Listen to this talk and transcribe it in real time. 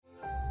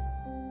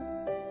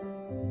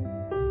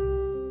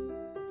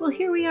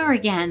here we are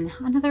again,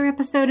 another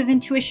episode of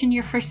Intuition,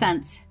 Your First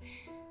Sense.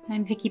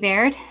 I'm Vicki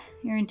Baird,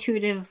 your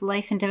intuitive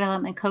life and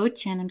development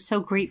coach, and I'm so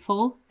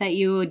grateful that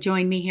you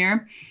join me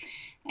here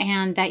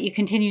and that you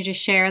continue to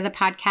share the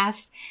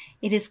podcast.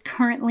 It is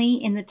currently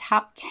in the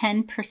top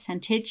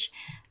 10%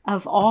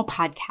 of all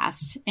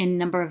podcasts in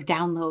number of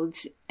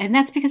downloads, and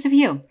that's because of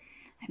you.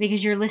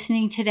 Because you're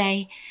listening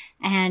today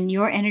and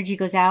your energy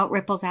goes out,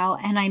 ripples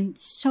out. And I'm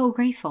so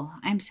grateful.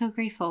 I'm so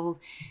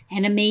grateful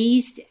and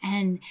amazed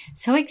and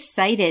so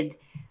excited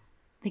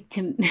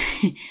to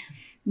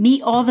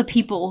meet all the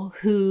people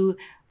who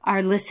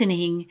are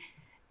listening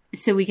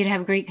so we could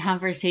have great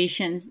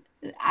conversations.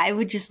 I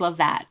would just love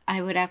that.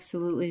 I would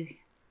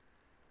absolutely.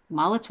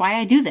 Well, it's why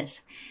I do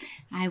this.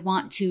 I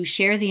want to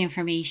share the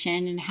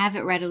information and have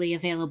it readily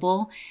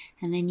available.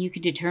 And then you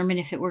can determine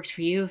if it works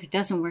for you, if it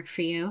doesn't work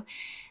for you.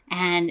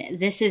 And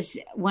this is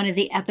one of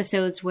the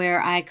episodes where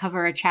I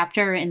cover a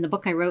chapter in the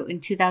book I wrote in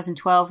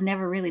 2012,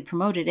 never really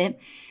promoted it.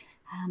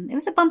 It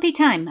was a bumpy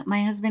time.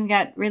 My husband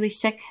got really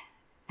sick.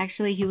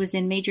 Actually, he was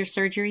in major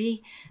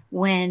surgery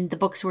when the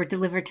books were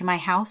delivered to my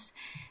house.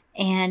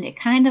 And it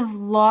kind of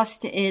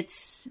lost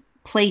its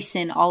place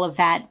in all of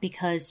that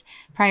because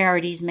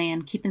priorities,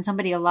 man, keeping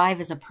somebody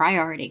alive is a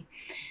priority.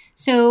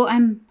 So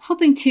I'm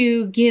hoping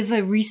to give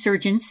a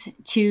resurgence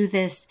to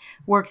this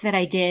work that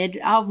I did.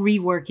 I'll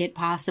rework it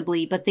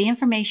possibly, but the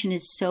information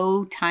is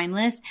so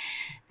timeless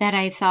that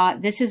I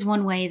thought this is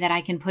one way that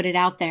I can put it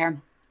out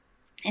there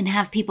and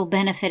have people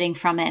benefiting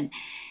from it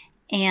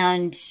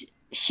and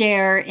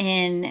share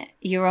in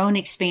your own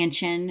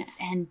expansion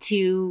and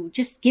to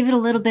just give it a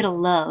little bit of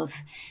love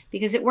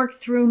because it worked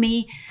through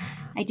me.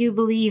 I do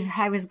believe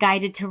I was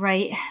guided to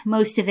write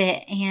most of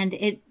it, and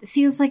it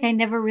feels like I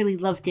never really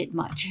loved it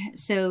much.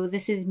 So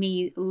this is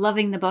me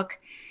loving the book,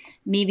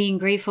 me being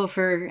grateful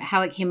for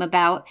how it came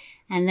about,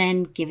 and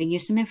then giving you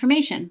some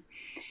information.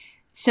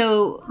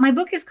 So my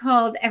book is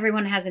called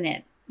Everyone Has an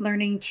It,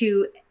 Learning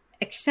to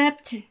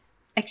Accept,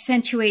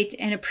 Accentuate,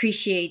 and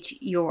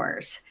Appreciate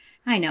Yours.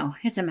 I know,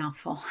 it's a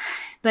mouthful,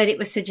 but it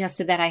was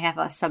suggested that I have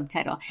a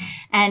subtitle.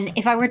 And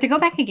if I were to go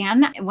back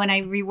again, when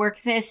I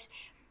rework this,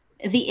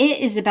 the it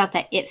is about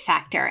that it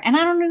factor. And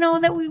I don't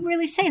know that we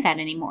really say that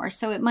anymore,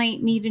 so it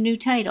might need a new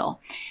title.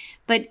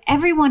 But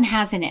everyone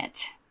has an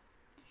it.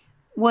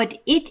 What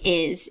it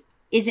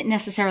isn't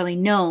necessarily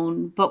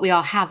known, but we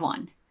all have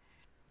one.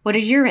 What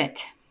is your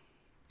it?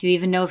 Do you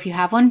even know if you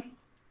have one?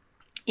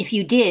 If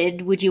you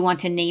did, would you want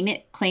to name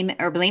it, claim it,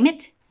 or blame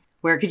it?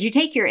 Where could you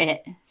take your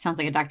it? Sounds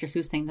like a Dr.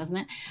 Seuss thing, doesn't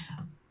it?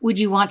 Would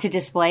you want to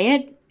display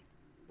it?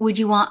 Would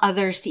you want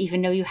others to even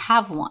know you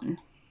have one?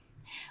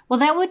 Well,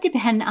 that would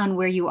depend on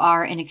where you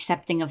are in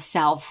accepting of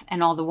self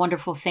and all the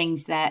wonderful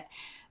things that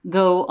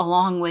go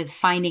along with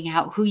finding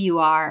out who you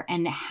are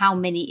and how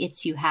many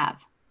its you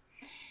have.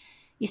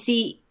 You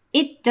see,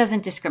 it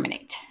doesn't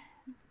discriminate.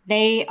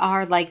 They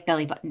are like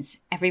belly buttons.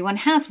 Everyone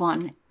has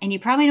one, and you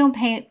probably don't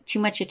pay too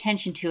much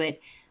attention to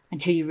it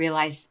until you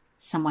realize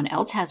someone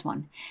else has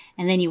one.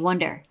 And then you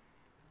wonder,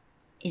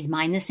 is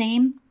mine the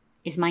same?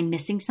 Is mine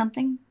missing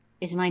something?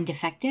 Is mine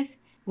defective?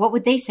 What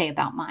would they say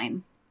about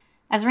mine?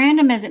 As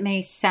random as it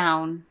may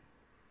sound,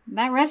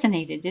 that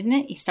resonated, didn't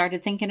it? You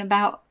started thinking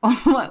about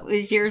what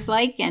was yours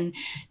like, and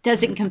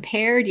does it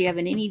compare? Do you have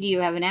an innie? Do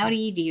you have an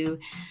outie? Do you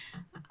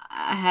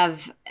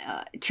have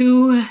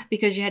two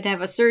because you had to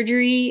have a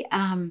surgery?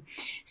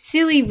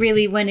 Silly,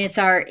 really, when it's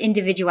our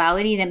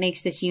individuality that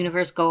makes this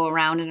universe go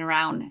around and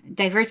around.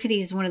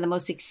 Diversity is one of the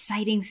most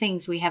exciting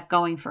things we have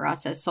going for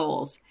us as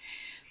souls.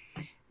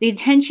 The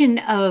intention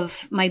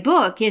of my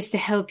book is to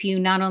help you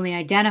not only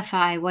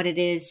identify what it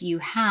is you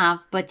have,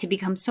 but to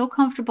become so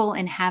comfortable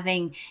in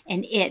having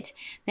an it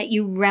that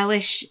you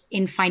relish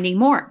in finding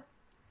more.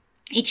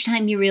 Each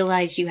time you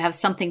realize you have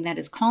something that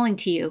is calling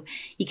to you,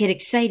 you get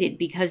excited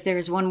because there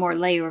is one more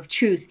layer of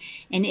truth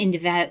and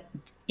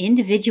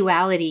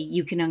individuality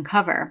you can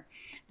uncover.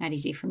 Not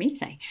easy for me to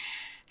say.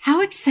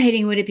 How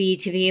exciting would it be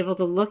to be able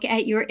to look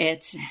at your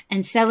its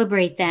and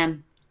celebrate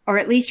them, or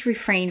at least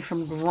refrain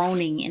from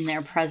groaning in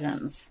their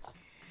presence?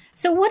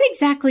 So what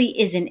exactly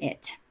is an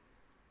it?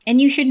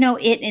 And you should know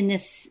it in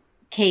this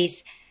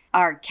case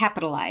are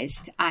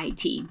capitalized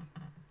IT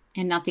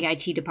and not the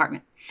IT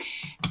department.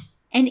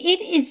 And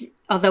it is,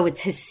 although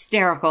it's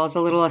hysterical, as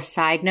a little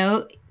aside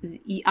note,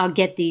 I'll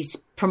get these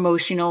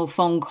promotional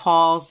phone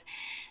calls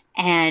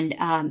and,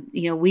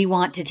 we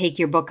want to take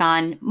your book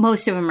on.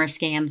 Most of them are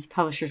scams.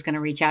 Publisher's going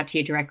to reach out to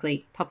you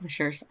directly.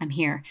 Publishers, I'm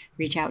here.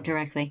 Reach out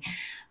directly.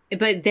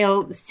 But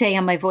they'll say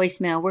on my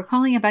voicemail, we're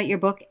calling about your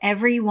book.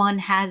 Everyone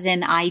has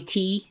an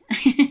IT.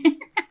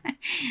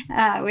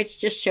 Which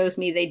just shows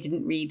me they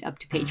didn't read up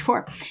to page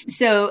 4.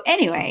 So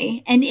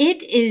anyway, and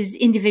it is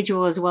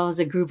individual as well as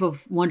a group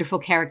of wonderful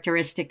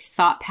characteristics,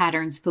 thought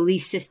patterns,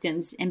 belief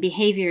systems, and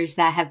behaviors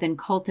that have been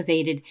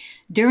cultivated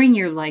during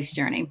your life's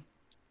journey.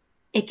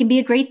 It can be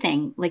a great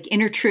thing, like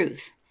inner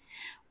truth,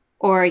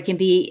 or it can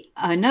be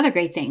another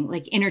great thing,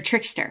 like inner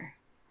trickster.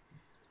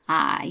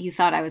 You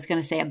thought I was going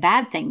to say a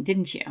bad thing,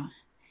 didn't you?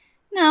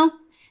 No.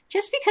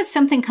 Just because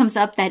something comes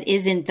up that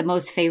isn't the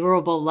most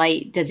favorable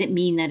light doesn't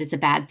mean that it's a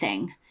bad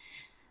thing.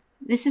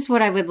 This is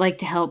what I would like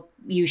to help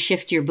you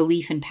shift your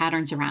belief and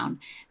patterns around.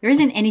 There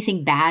isn't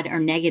anything bad or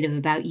negative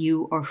about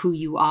you or who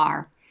you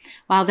are.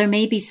 While there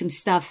may be some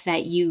stuff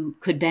that you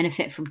could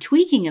benefit from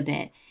tweaking a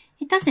bit,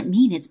 it doesn't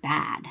mean it's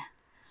bad.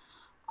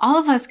 All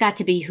of us got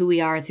to be who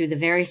we are through the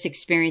various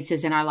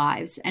experiences in our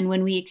lives, and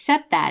when we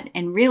accept that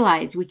and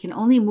realize we can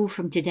only move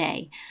from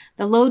today,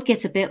 the load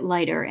gets a bit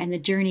lighter and the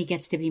journey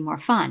gets to be more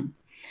fun.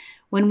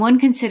 When one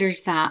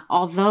considers that,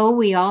 although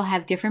we all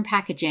have different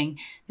packaging,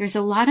 there's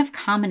a lot of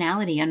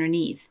commonality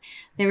underneath.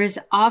 There is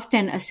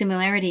often a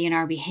similarity in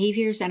our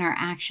behaviors and our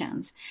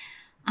actions.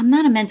 I'm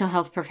not a mental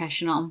health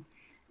professional,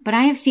 but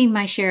I have seen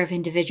my share of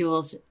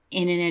individuals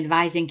in an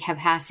advising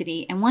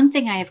capacity, and one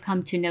thing I have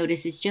come to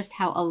notice is just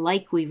how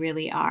alike we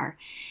really are.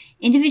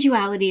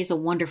 Individuality is a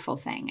wonderful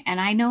thing,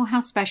 and I know how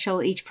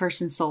special each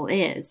person's soul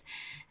is,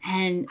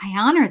 and I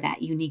honor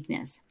that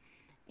uniqueness.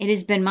 It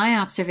has been my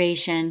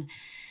observation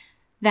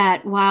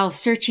that while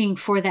searching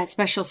for that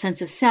special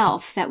sense of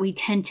self, that we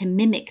tend to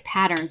mimic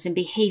patterns and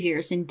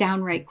behaviors and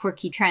downright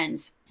quirky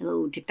trends.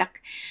 Hello,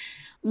 TikTok.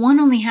 One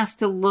only has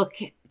to look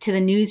to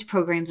the news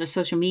programs or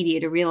social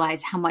media to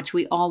realize how much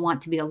we all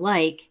want to be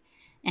alike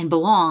and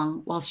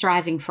belong while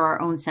striving for our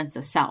own sense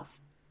of self.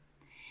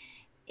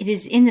 It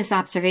is in this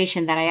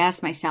observation that I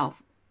ask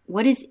myself,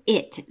 what is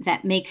it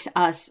that makes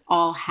us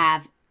all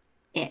have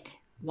it,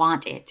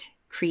 want it,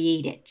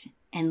 create it,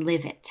 and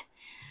live it?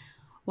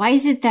 Why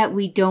is it that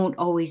we don't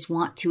always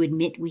want to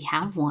admit we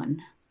have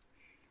one?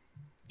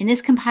 In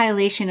this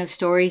compilation of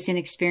stories and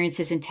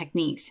experiences and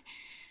techniques,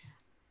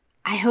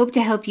 I hope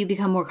to help you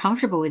become more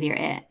comfortable with your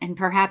it and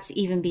perhaps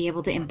even be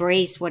able to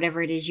embrace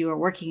whatever it is you are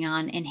working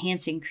on,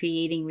 enhancing,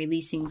 creating,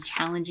 releasing,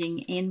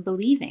 challenging, and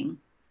believing.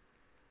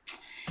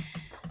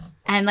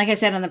 And like I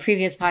said on the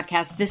previous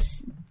podcast,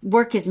 this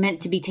work is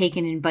meant to be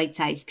taken in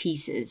bite-sized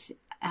pieces.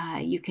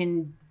 You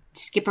can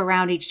skip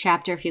around each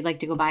chapter if you'd like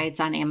to go buy it.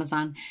 It's on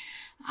Amazon.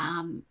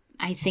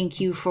 I thank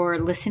you for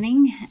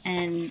listening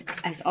and,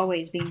 as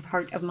always, being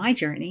part of my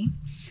journey.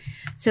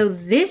 So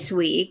this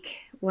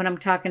week, what I'm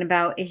talking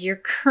about is your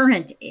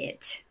current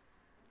it.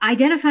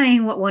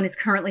 Identifying what one is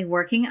currently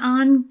working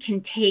on can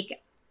take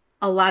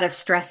a lot of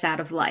stress out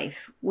of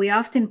life. We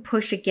often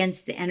push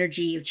against the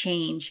energy of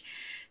change,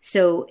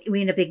 so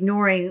we end up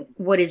ignoring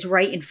what is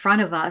right in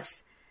front of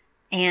us,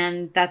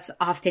 and that's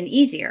often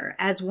easier.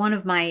 As one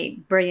of my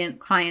brilliant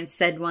clients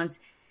said once,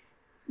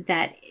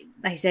 that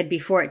I said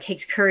before, it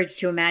takes courage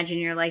to imagine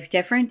your life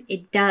different.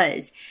 It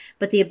does.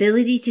 But the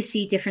ability to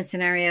see different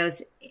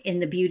scenarios in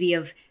the beauty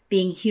of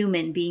being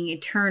human, being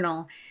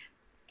eternal,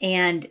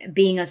 and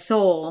being a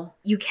soul,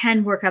 you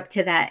can work up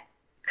to that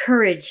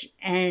courage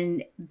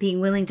and being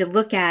willing to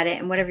look at it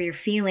and whatever you're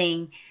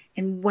feeling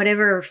and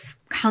whatever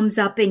comes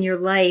up in your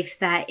life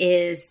that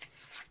is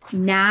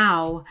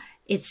now,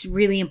 it's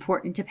really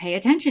important to pay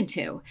attention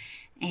to.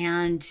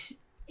 And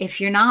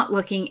if you're not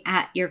looking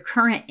at your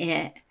current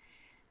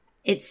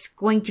it's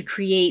going to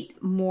create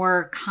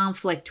more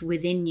conflict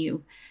within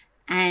you.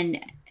 And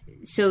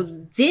so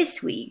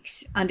this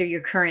week's under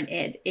your current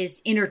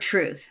is inner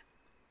truth.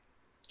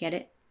 Get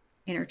it?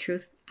 Inner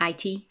truth,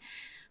 IT.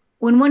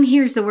 When one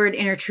hears the word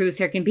inner truth,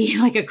 there can be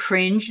like a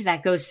cringe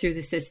that goes through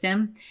the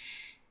system.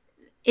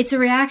 It's a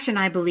reaction,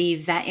 I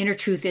believe, that inner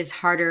truth is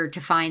harder to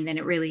find than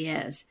it really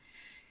is.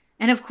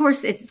 And of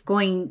course, it's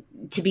going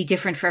to be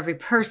different for every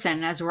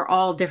person as we're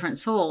all different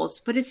souls,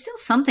 but it's still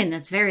something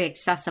that's very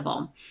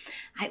accessible.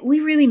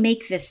 We really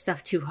make this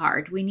stuff too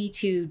hard. We need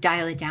to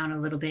dial it down a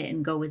little bit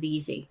and go with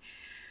easy.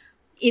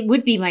 It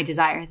would be my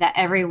desire that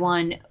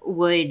everyone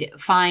would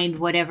find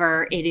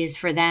whatever it is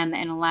for them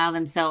and allow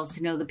themselves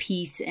to know the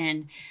peace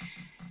and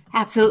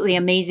absolutely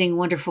amazing,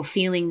 wonderful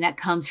feeling that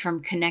comes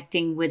from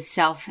connecting with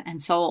self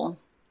and soul.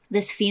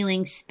 This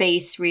feeling,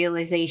 space,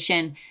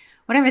 realization,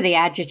 whatever the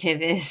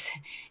adjective is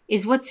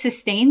what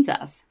sustains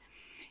us.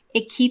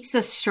 It keeps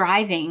us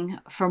striving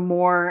for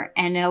more,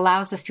 and it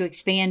allows us to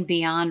expand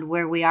beyond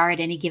where we are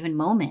at any given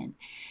moment.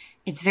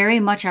 It's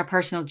very much our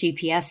personal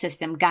GPS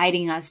system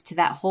guiding us to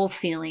that whole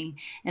feeling,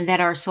 and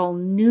that our soul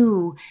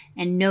knew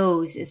and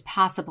knows is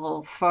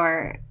possible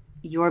for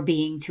your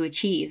being to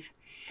achieve.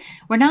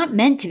 We're not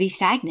meant to be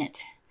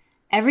stagnant.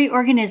 Every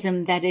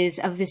organism that is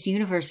of this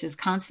universe is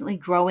constantly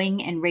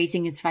growing and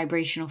raising its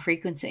vibrational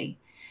frequency.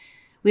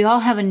 We all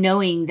have a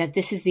knowing that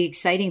this is the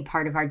exciting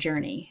part of our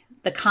journey,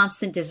 the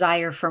constant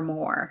desire for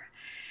more.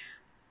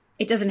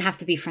 It doesn't have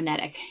to be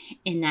frenetic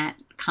in that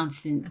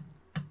constant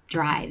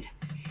drive.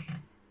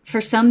 For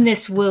some,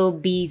 this will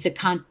be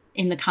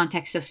in the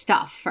context of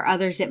stuff. For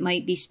others, it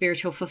might be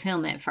spiritual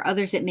fulfillment. For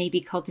others, it may be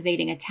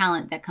cultivating a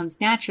talent that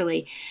comes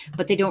naturally,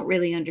 but they don't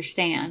really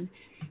understand.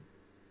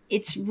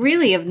 It's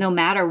really of no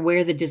matter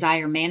where the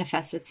desire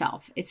manifests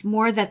itself. It's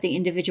more that the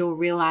individual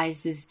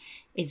realizes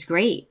it's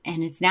great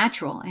and it's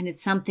natural and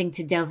it's something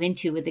to delve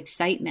into with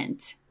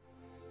excitement.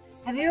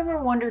 Have you ever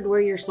wondered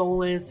where your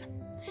soul is?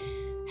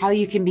 How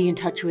you can be in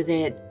touch with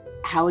it?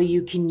 How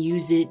you can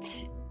use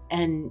it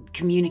and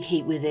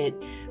communicate with it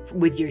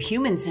with your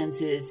human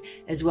senses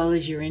as well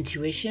as your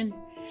intuition?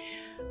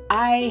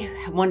 I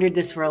wondered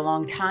this for a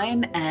long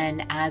time,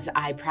 and as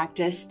I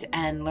practiced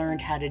and learned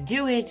how to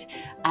do it,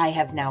 I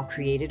have now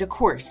created a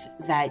course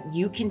that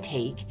you can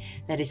take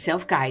that is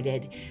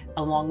self-guided,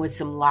 along with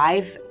some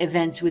live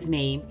events with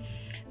me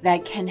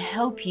that can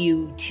help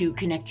you to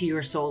connect to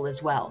your soul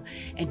as well,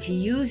 and to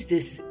use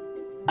this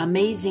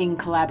amazing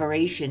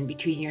collaboration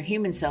between your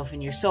human self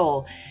and your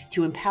soul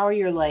to empower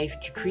your life,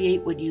 to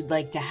create what you'd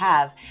like to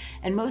have,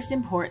 and most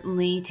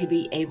importantly, to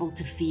be able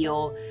to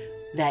feel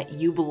that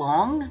you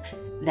belong,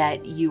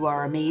 that you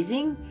are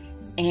amazing,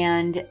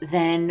 and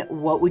then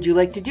what would you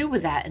like to do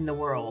with that in the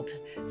world?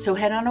 So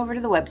head on over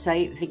to the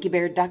website,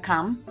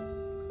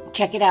 VickiBaird.com,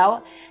 check it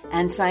out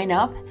and sign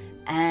up,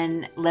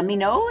 and let me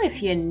know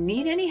if you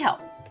need any help.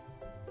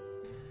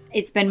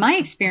 It's been my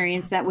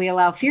experience that we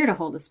allow fear to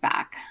hold us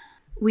back.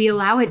 We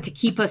allow it to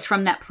keep us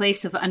from that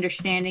place of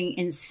understanding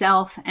in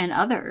self and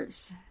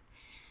others.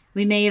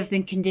 We may have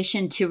been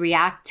conditioned to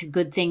react to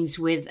good things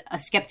with a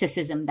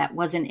skepticism that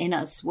wasn't in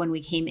us when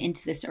we came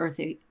into this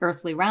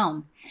earthly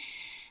realm.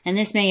 And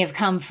this may have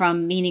come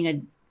from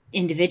meaning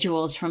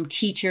individuals, from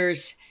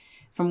teachers,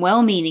 from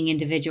well-meaning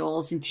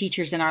individuals and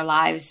teachers in our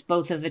lives,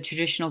 both of the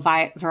traditional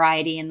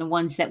variety and the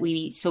ones that we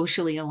meet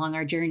socially along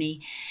our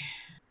journey,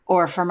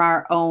 or from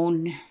our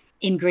own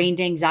ingrained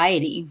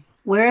anxiety.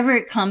 Wherever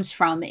it comes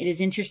from, it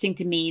is interesting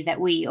to me that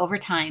we, over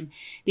time,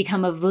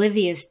 become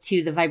oblivious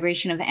to the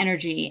vibration of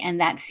energy, and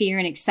that fear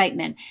and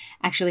excitement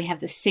actually have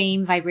the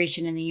same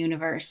vibration in the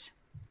universe.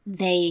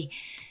 They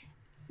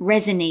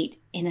resonate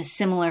in a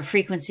similar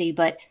frequency,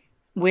 but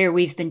where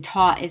we've been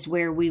taught is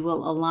where we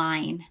will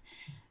align.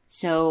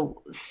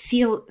 So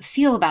feel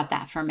about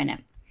that for a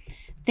minute.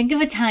 Think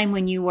of a time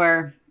when you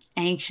were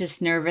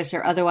anxious, nervous,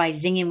 or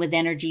otherwise zinging with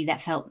energy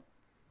that felt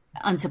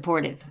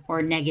unsupportive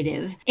or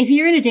negative. If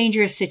you're in a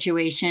dangerous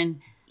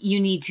situation, you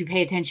need to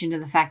pay attention to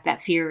the fact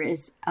that fear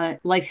is a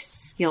life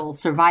skill,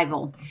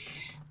 survival.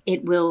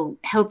 It will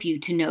help you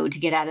to know to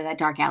get out of that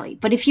dark alley.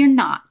 But if you're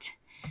not,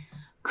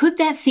 could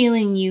that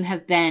feeling you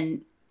have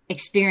been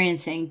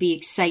experiencing be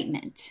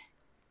excitement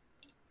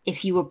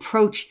if you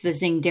approached the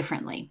zing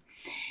differently?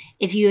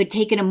 If you had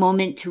taken a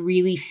moment to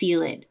really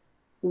feel it,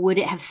 would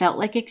it have felt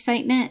like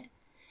excitement?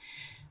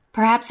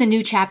 Perhaps a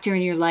new chapter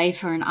in your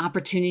life or an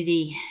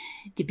opportunity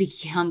to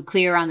become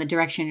clear on the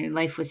direction your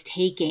life was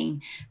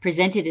taking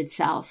presented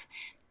itself,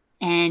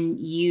 and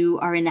you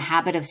are in the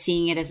habit of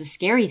seeing it as a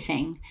scary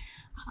thing.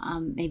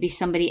 Maybe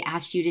somebody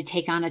asked you to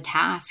take on a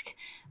task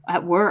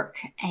at work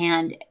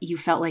and you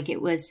felt like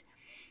it was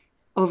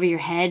over your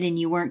head and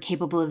you weren't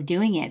capable of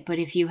doing it. But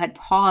if you had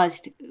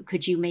paused,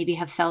 could you maybe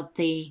have felt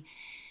the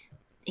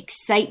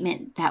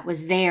excitement that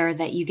was there,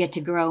 that you get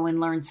to grow and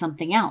learn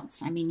something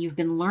else? I mean, you've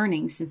been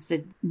learning since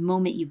the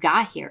moment you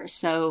got here.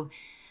 So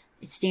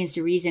it stands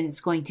to reason it's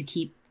going to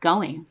keep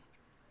going.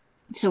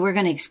 So we're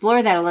going to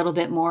explore that a little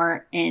bit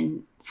more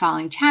in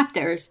following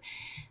chapters,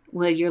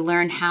 where you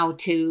learn how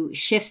to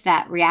shift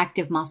that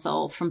reactive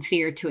muscle from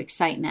fear to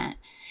excitement.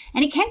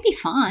 And it can be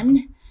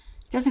fun.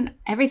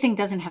 Everything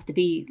doesn't have to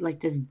be like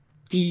this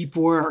deep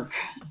work.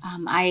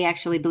 I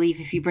actually believe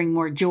if you bring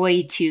more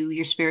joy to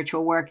your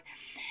spiritual work,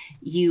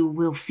 you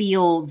will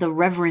feel the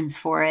reverence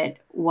for it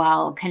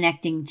while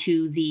connecting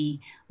to the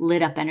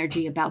lit up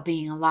energy about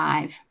being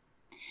alive.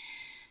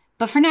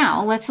 But for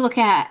now, let's look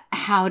at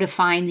how to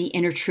find the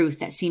inner truth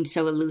that seems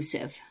so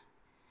elusive.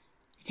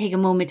 Take a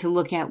moment to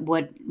look at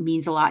what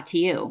means a lot to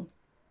you.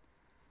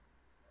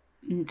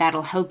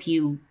 That'll help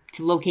you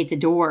to locate the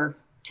door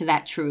to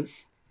that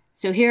truth.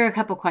 So here are a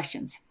couple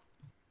questions.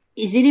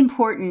 Is it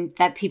important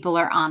that people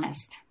are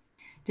honest?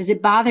 Does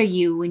it bother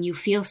you when you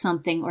feel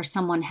something or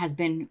someone has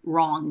been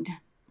wronged?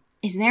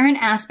 Is there an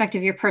aspect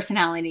of your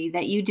personality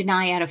that you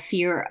deny out of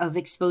fear of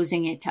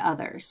exposing it to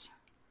others?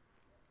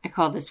 I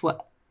call this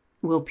what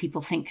will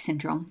people think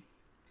syndrome.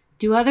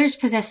 Do others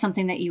possess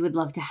something that you would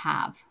love to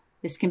have?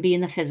 This can be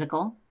in the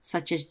physical,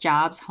 such as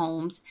jobs,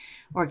 homes,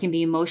 or it can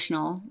be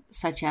emotional,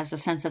 such as a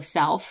sense of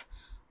self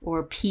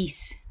or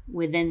peace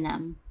within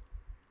them.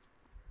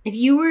 If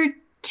you were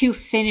to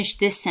finish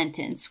this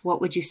sentence, what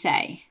would you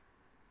say?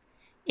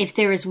 If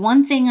there is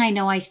one thing I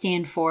know I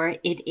stand for,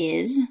 it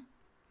is...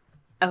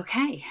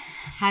 Okay.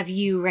 Have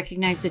you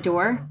recognized the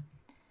door?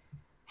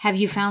 Have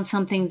you found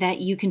something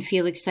that you can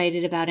feel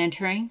excited about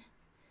entering?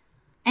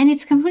 And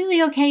it's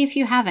completely okay if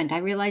you haven't. I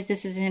realize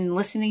this is in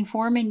listening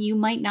form and you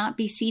might not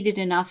be seated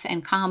enough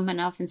and calm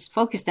enough and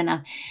focused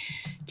enough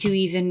to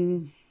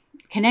even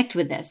connect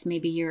with this.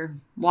 Maybe you're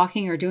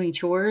walking or doing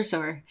chores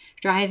or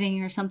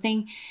driving or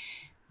something.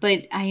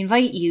 But I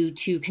invite you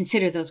to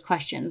consider those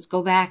questions.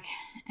 Go back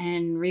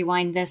and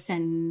rewind this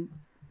and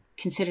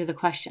consider the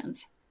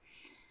questions.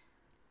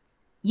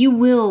 You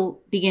will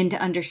begin to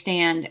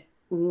understand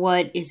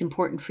what is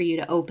important for you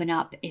to open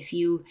up if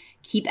you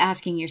keep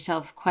asking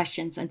yourself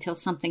questions until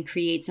something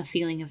creates a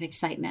feeling of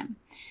excitement.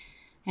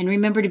 And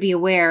remember to be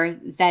aware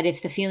that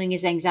if the feeling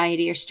is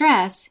anxiety or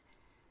stress,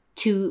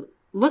 to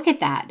look at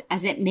that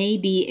as it may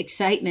be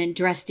excitement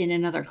dressed in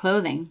another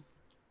clothing.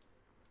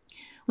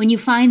 When you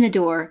find the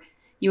door,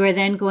 you are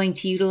then going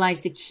to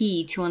utilize the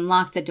key to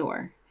unlock the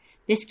door.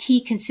 This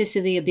key consists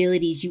of the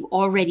abilities you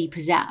already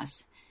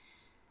possess,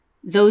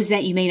 those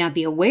that you may not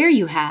be aware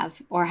you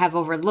have or have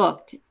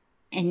overlooked,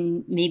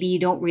 and maybe you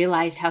don't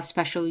realize how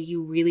special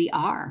you really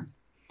are.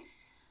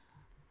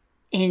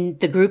 In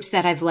the groups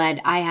that I've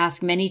led, I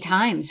ask many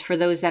times for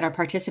those that are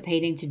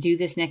participating to do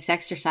this next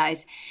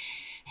exercise.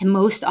 And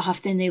most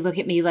often they look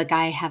at me like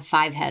I have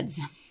 5 heads,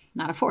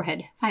 not a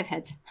forehead, 5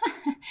 heads.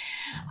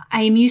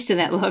 I am used to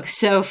that look.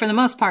 So for the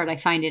most part, I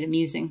find it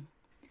amusing.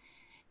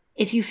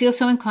 If you feel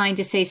so inclined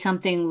to say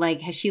something like,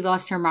 has she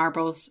lost her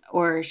marbles?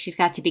 Or she's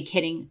got to be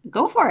kidding,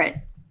 go for it.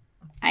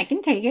 I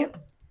can take it.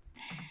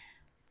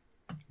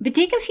 But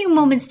take a few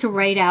moments to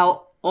write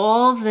out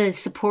all the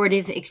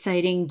supportive,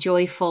 exciting,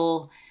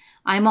 joyful,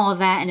 I'm all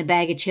that and a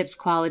bag of chips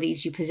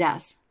qualities you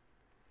possess.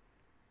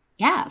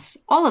 Yes,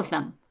 all of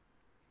them.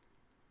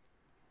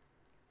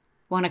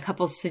 Want a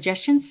couple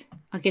suggestions?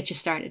 I'll get you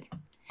started.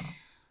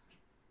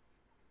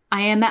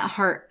 I am at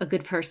heart a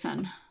good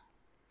person.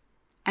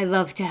 I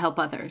love to help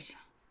others.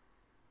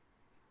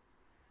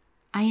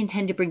 I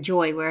intend to bring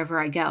joy wherever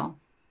I go.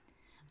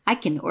 I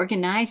can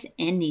organize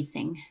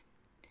anything.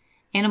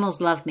 Animals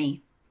love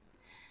me.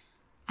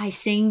 I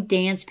sing,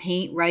 dance,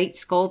 paint, write,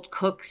 sculpt,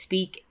 cook,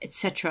 speak,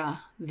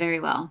 etc. very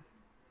well.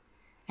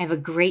 I have a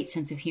great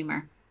sense of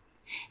humor.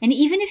 And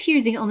even if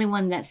you're the only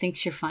one that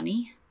thinks you're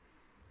funny,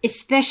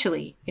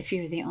 especially if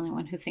you're the only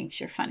one who thinks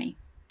you're funny,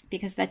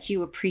 because that's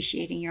you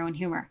appreciating your own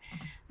humor.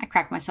 I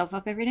crack myself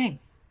up every day.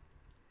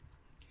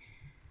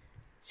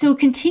 So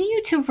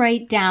continue to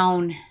write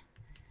down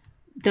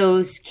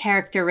those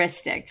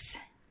characteristics.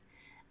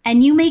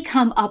 And you may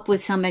come up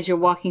with some as you're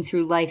walking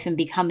through life and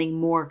becoming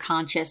more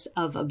conscious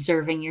of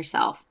observing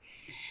yourself.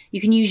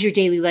 You can use your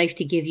daily life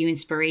to give you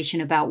inspiration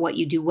about what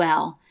you do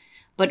well,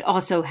 but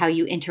also how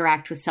you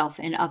interact with self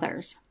and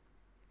others.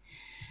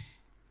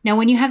 Now,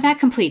 when you have that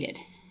completed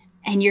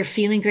and you're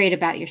feeling great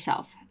about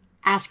yourself,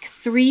 ask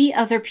 3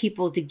 other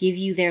people to give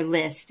you their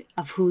list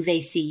of who they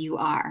see you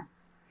are.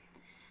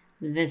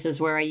 This is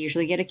where I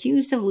usually get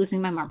accused of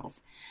losing my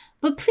marbles.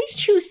 But please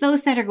choose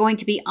those that are going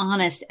to be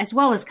honest as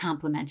well as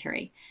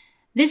complimentary.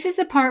 This is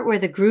the part where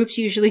the groups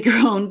usually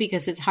groan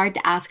because it's hard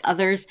to ask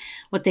others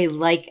what they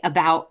like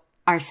about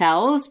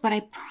ourselves, but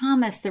I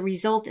promise the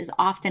result is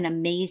often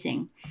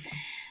amazing.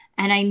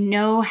 And I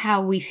know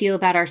how we feel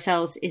about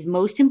ourselves is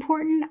most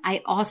important.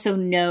 I also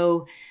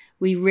know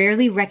we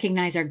rarely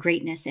recognize our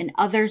greatness, and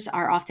others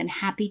are often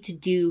happy to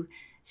do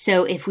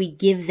so if we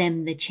give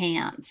them the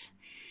chance.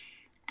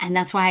 And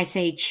that's why I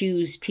say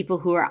choose people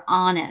who are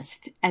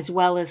honest as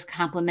well as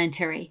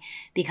complimentary,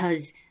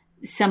 because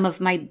some of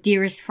my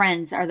dearest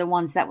friends are the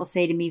ones that will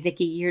say to me,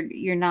 Vicki,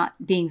 you're not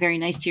being very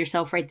nice to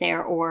yourself right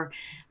there, or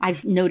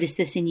I've noticed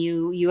this in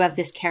you. You have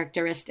this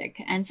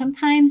characteristic. And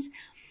sometimes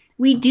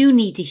we do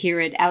need to hear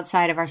it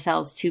outside of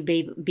ourselves to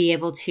be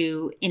able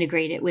to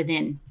integrate it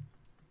within.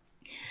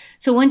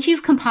 So once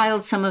you've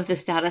compiled some of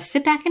this data,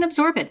 sit back and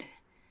absorb it.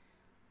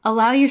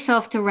 Allow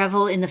yourself to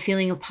revel in the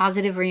feeling of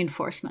positive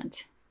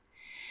reinforcement.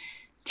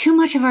 Too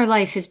much of our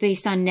life is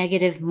based on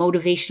negative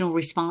motivational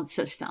response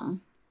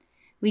system.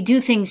 We do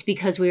things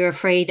because we are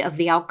afraid of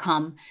the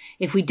outcome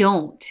if we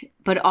don't,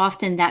 but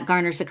often that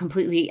garners a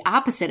completely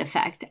opposite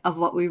effect of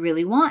what we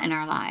really want in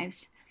our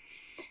lives.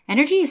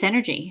 Energy is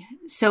energy.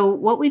 So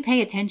what we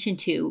pay attention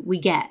to, we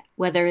get,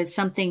 whether it's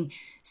something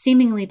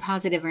seemingly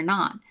positive or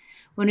not.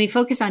 When we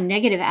focus on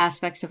negative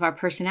aspects of our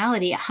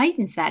personality, it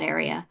heightens that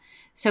area.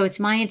 So it's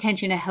my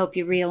intention to help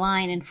you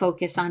realign and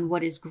focus on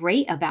what is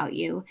great about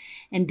you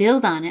and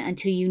build on it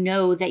until you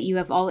know that you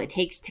have all it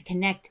takes to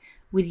connect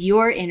with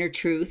your inner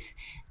truth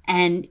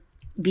and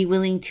be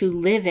willing to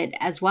live it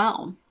as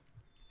well.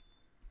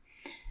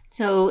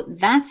 So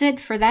that's it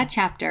for that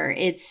chapter.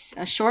 It's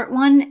a short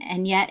one,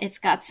 and yet it's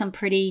got some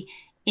pretty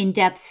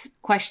in-depth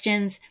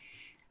questions.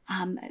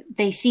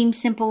 They seem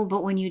simple,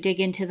 but when you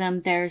dig into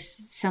them, there's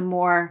some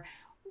more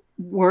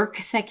work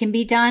that can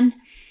be done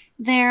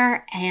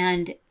there,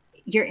 and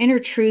your inner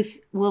truth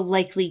will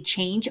likely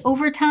change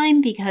over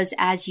time because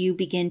as you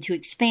begin to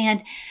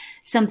expand,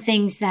 some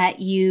things that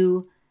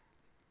you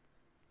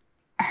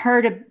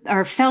heard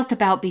or felt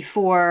about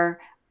before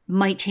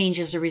might change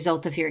as a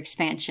result of your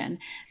expansion.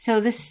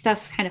 So this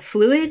stuff's kind of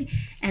fluid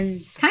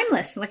and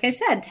timeless, like I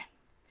said.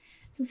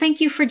 So thank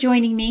you for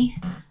joining me.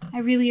 I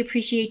really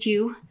appreciate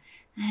you.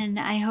 And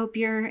I hope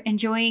you're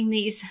enjoying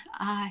these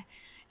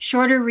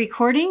shorter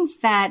recordings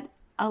that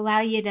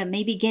allow you to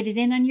maybe get it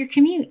in on your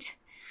commute.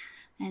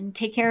 And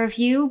take care of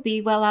you,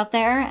 be well out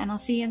there, and I'll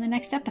see you in the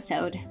next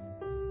episode.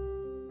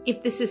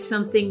 If this is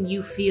something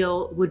you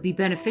feel would be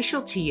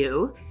beneficial to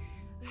you,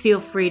 feel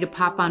free to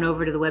pop on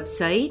over to the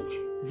website,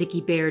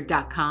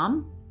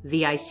 vickibaird.com,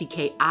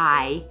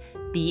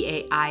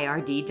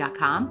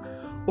 VICKIBAIRD.com,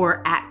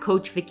 or at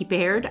Coach Vicki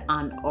Baird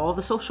on all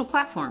the social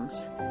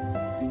platforms.